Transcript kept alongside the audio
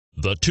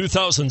The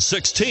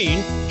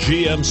 2016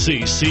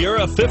 GMC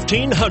Sierra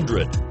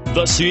 1500.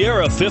 The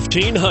Sierra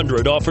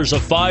 1500 offers a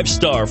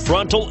 5-star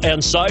frontal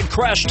and side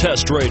crash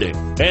test rating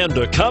and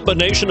a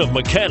combination of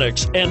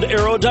mechanics and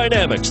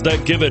aerodynamics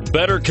that give it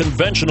better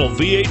conventional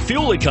V8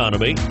 fuel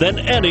economy than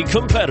any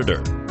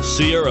competitor.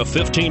 Sierra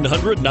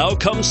 1500 now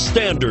comes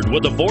standard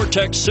with a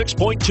Vortex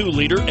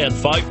 6.2-liter and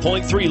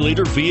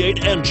 5.3-liter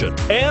V8 engine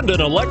and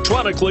an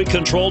electronically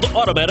controlled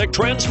automatic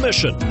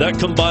transmission that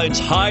combines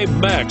high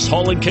max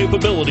hauling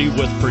capability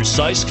with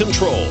precise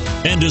control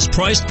and is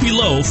priced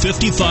below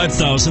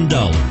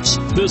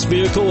 $55,000. This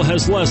vehicle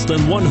has less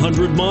than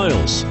 100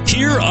 miles.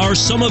 Here are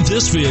some of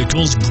this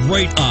vehicle's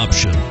great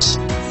options: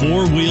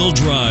 4-wheel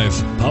drive,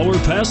 power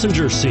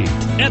passenger seat,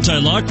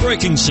 anti-lock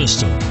braking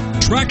system,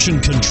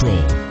 traction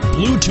control,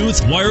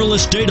 Bluetooth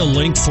wireless data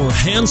link for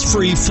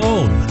hands-free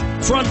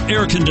phone, front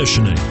air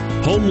conditioning,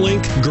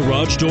 HomeLink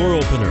garage door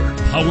opener,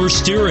 power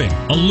steering,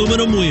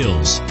 aluminum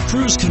wheels,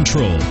 cruise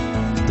control.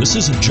 This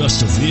isn't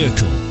just a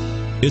vehicle,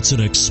 it's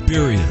an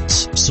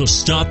experience. So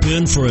stop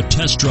in for a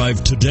test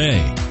drive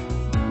today.